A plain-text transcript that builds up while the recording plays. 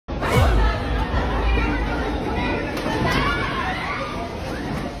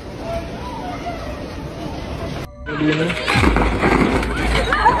What?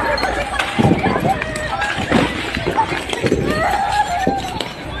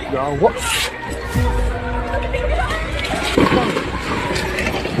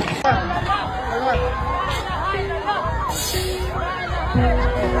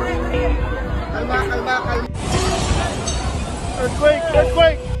 Earthquake!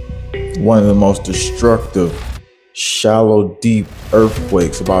 Earthquake! One of the most destructive, shallow, deep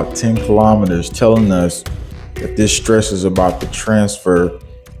earthquakes, about 10 kilometers, telling us that this stress is about to transfer.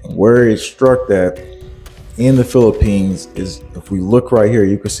 And where it struck that in the Philippines is, if we look right here,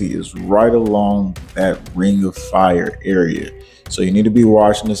 you can see is right along that ring of fire area. So you need to be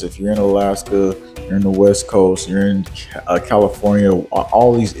watching this. If you're in Alaska, you're in the West Coast, you're in California,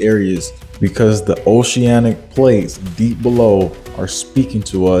 all these areas, because the oceanic plates deep below are speaking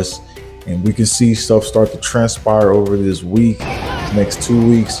to us, and we can see stuff start to transpire over this week, next 2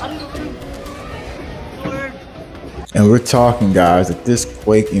 weeks. And we're talking, guys, that this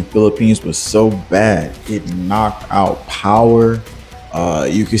quake in Philippines was so bad, it knocked out power.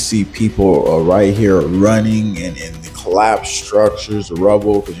 You can see people right here running and the collapsed structures, the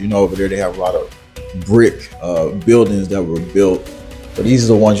rubble, because you know over there they have a lot of brick buildings that were built. But these are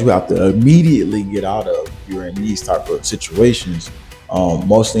the ones you have to immediately get out of if you're in these type of situations.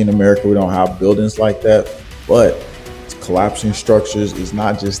 Mostly in America, we don't have buildings like that, but collapsing structures is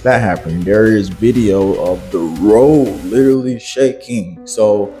not just that happening. There is video of the road literally shaking.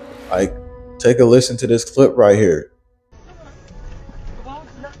 So like, take a listen to this clip right here.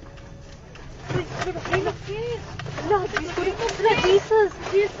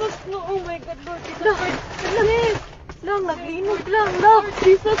 Jesus, no, oh my God, Lord, Jesus, lang, naglinog lang,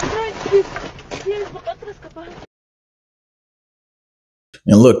 Jesus Christ, yes, makatras ka pa.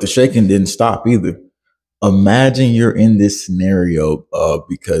 And look, the shaking didn't stop either. Imagine you're in this scenario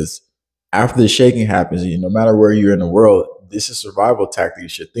because after the shaking happens, no matter where you're in the world, this is a survival tactic you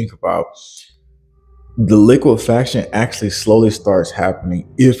should think about. The liquefaction actually slowly starts happening.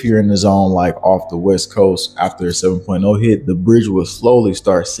 If you're in the zone, like off the West Coast, after a 7.0 hit, the bridge will slowly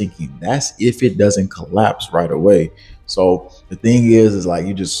start sinking. That's if it doesn't collapse right away. So the thing is like,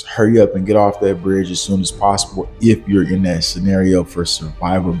 you just hurry up and get off that bridge as soon as possible. If you're in that scenario for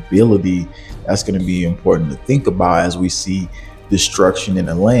survivability, that's going to be important to think about as we see destruction in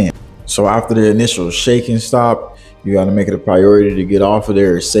the land. So after the initial shaking stop, you got to make it a priority to get off of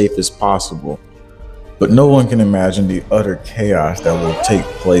there as safe as possible. But no one can imagine the utter chaos that will take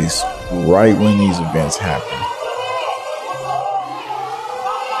place right when these events happen.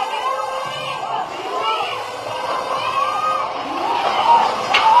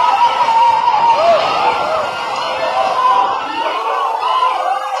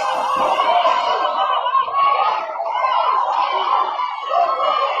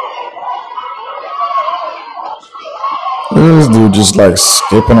 This dude just like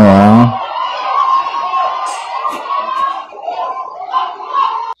skipping around.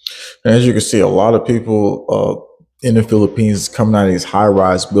 As you can see, a lot of people in the Philippines coming out of these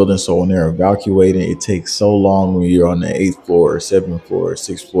high-rise buildings. So when they're evacuating, it takes so long when you're on the 8th floor, 7th floor,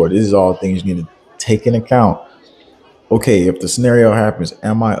 6th floor. These are all things you need to take into account. Okay, if the scenario happens,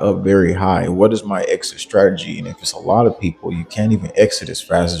 am I up very high? What is my exit strategy? And if it's a lot of people, you can't even exit as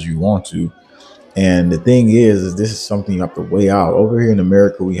fast as you want to. And the thing is this is something you have to weigh out. Over here in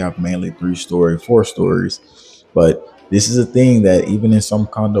America, we have mainly 3-story, 4 stories. But this is a thing that even in some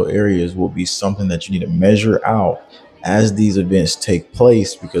condo areas will be something that you need to measure out as these events take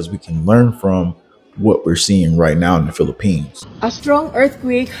place, because we can learn from what we're seeing right now in the Philippines. A strong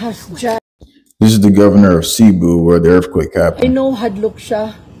earthquake has just... This is the governor of Cebu where the earthquake happened. I know hadlok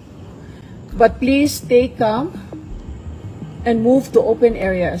siya, but please stay calm and move to open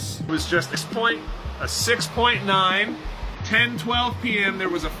areas. It was just a 6.9, 10:12 p.m. There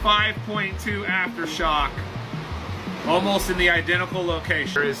was a 5.2 aftershock, almost in the identical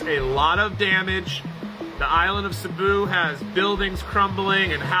location. There is a lot of damage. The island of Cebu has buildings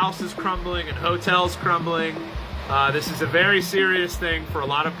crumbling and houses crumbling and hotels crumbling. This is a very serious thing for a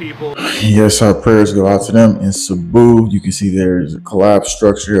lot of people. Yes, our prayers go out to them. In Cebu, you can see there's a collapsed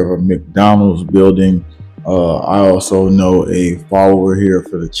structure of a McDonald's building. I also know a follower here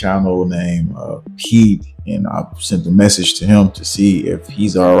for the channel named Pete, and I've sent a message to him to see if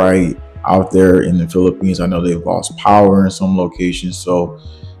he's all right out there in the Philippines. I know they've lost power in some locations, so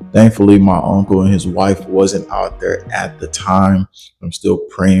thankfully my uncle and his wife wasn't out there at the time. I'm still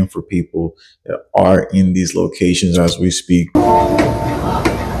praying for people that are in these locations as we speak.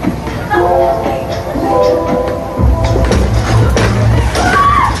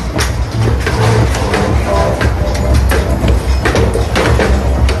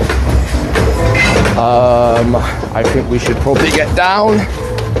 I think we should probably get down.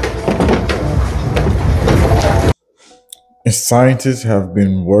 And scientists have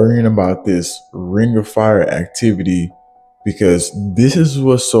been worrying about this ring of fire activity because this is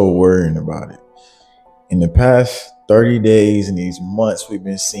what's so worrying about it. In the past 30 days and these months we've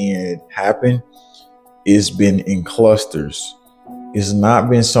been seeing it happen, it's been in clusters. It's not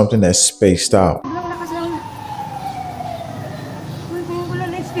been something that's spaced out.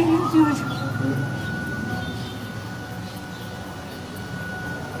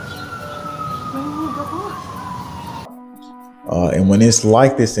 And when it's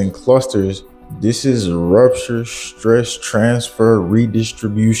like this in clusters, this is rupture, stress transfer,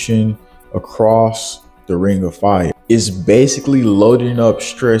 redistribution across the ring of fire. It's basically loading up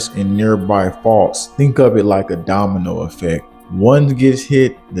stress in nearby faults. Think of it like a domino effect. One gets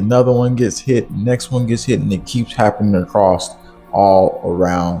hit, another one gets hit, the next one gets hit, and it keeps happening across all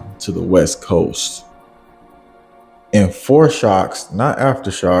around to the West Coast. And foreshocks, not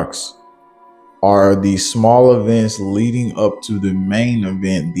aftershocks, are the small events leading up to the main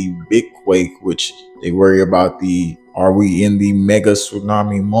event, the big quake, which they worry about are we in the mega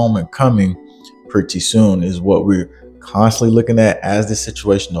tsunami moment coming pretty soon, is what we're constantly looking at as the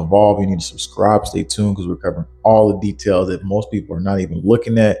situation evolves. You need to subscribe, stay tuned, because we're covering all the details that most people are not even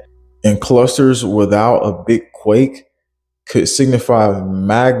looking at. And clusters without a big quake could signify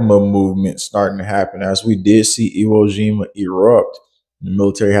magma movement starting to happen, as we did see Iwo Jima erupt. The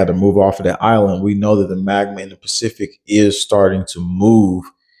military had to move off of that island. We know that the magma in the Pacific is starting to move,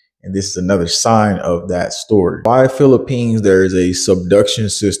 and this is another sign of that story. By Philippines, there is a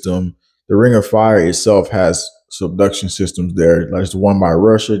subduction system. The Ring of Fire itself has subduction systems there. There's one by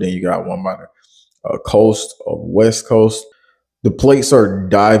Russia, then you got one by the coast of West Coast. The plates are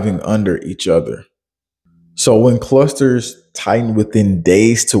diving under each other. So when clusters tighten within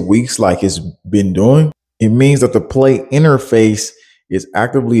days to weeks like it's been doing, it means that the plate interface is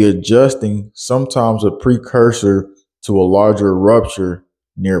actively adjusting, sometimes a precursor to a larger rupture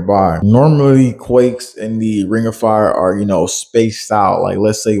nearby. Normally, quakes in the Ring of Fire are, spaced out. Like,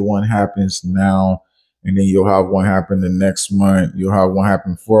 let's say one happens now, and then you'll have one happen the next month. You'll have one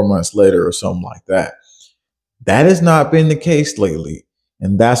happen 4 months later or something like that. That has not been the case lately.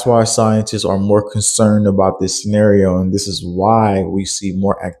 And that's why scientists are more concerned about this scenario. And this is why we see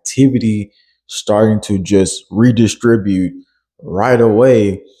more activity starting to just redistribute right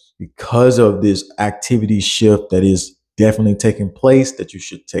away, because of this activity shift that is definitely taking place that you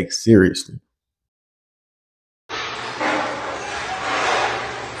should take seriously.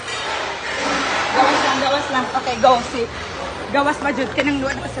 Gawas lang. Okay, go, sit. Gawas ba, Jud? Kanang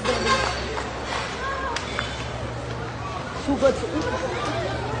luwan ka sa building. Sugod, sugod.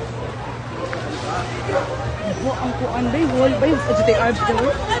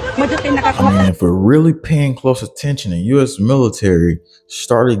 And if we're really paying close attention, the U.S. military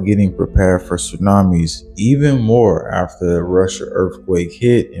started getting prepared for tsunamis even more after the Russia earthquake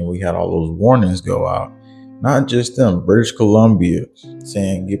hit and we had all those warnings go out. Not just them, British Columbia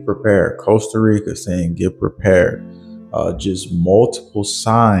saying get prepared, Costa Rica saying get prepared. Just multiple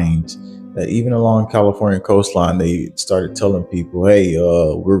signs that even along California coastline, they started telling people, hey,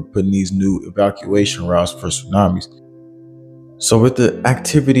 we're putting these new evacuation routes for tsunamis. So with the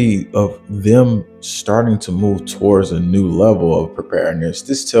activity of them starting to move towards a new level of preparedness,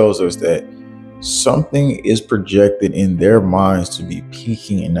 this tells us that something is projected in their minds to be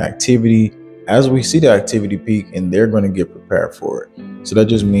peaking in activity. As we see the activity peak, and they're going to get prepared for it. So that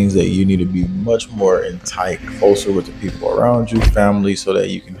just means that you need to be much more in tight, closer with the people around you, family, so that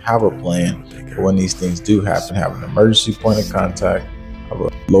you can have a plan for when these things do happen. Have an emergency point of contact, have a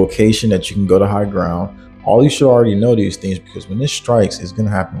location that you can go to high ground. All you should already know these things, because when this strikes, it's going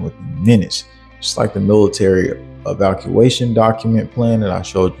to happen within minutes. Just like the military evacuation document plan that I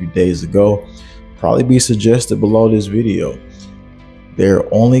showed you days ago, probably be suggested below this video. They're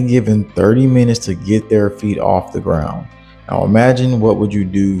only given 30 minutes to get their feet off the ground. Now imagine what would you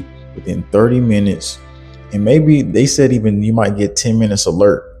do within 30 minutes, and maybe they said even you might get 10 minutes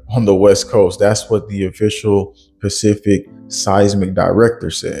alert on the West Coast. That's what the official Pacific seismic director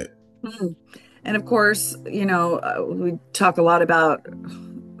said. And of course, we talk a lot about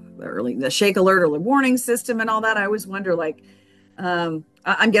the shake alert, early warning system and all that. I always wonder,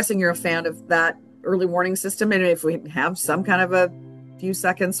 I'm guessing you're a fan of that early warning system, and if we have some kind of a few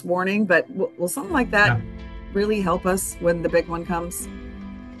seconds warning, but will something like that really help us when the big one comes?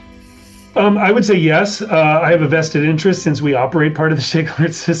 I would say yes. I have a vested interest since we operate part of the shake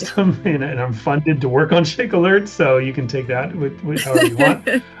alert system, and I'm funded to work on shake alert. So you can take that with however you want.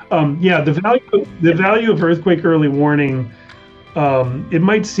 The value of earthquake early warning it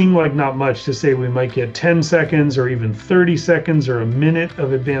might seem like not much to say we might get 10 seconds or even 30 seconds or a minute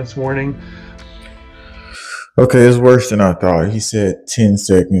of advance warning. Okay, it's worse than I thought. He said 10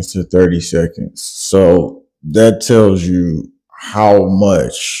 seconds to 30 seconds. So that tells you how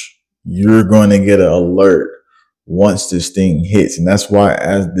much you're going to get an alert once this thing hits. And that's why,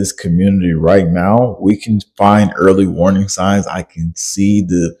 as this community right now, we can find early warning signs. I can see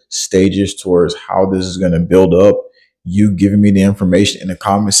the stages towards how this is going to build up. You giving me the information in the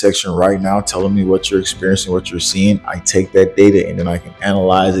comment section right now, telling me what you're experiencing, what you're seeing. I take that data and then I can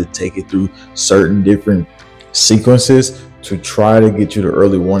analyze it, take it through certain different sequences to try to get you the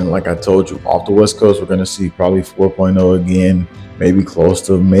early warning. Like I told you, off the West Coast, we're going to see probably 4.0 again, maybe close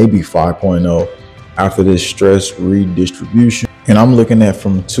to maybe 5.0 after this stress redistribution. And I'm looking at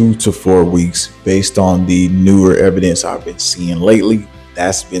from 2 to 4 weeks based on the newer evidence I've been seeing lately.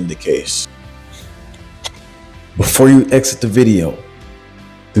 That's been the case. Before you exit the video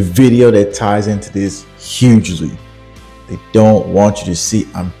that ties into this hugely, they don't want you to see.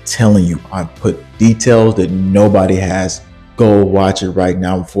 I'm telling you, I put details that nobody has. Go watch it right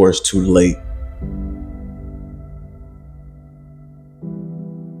now before it's too late.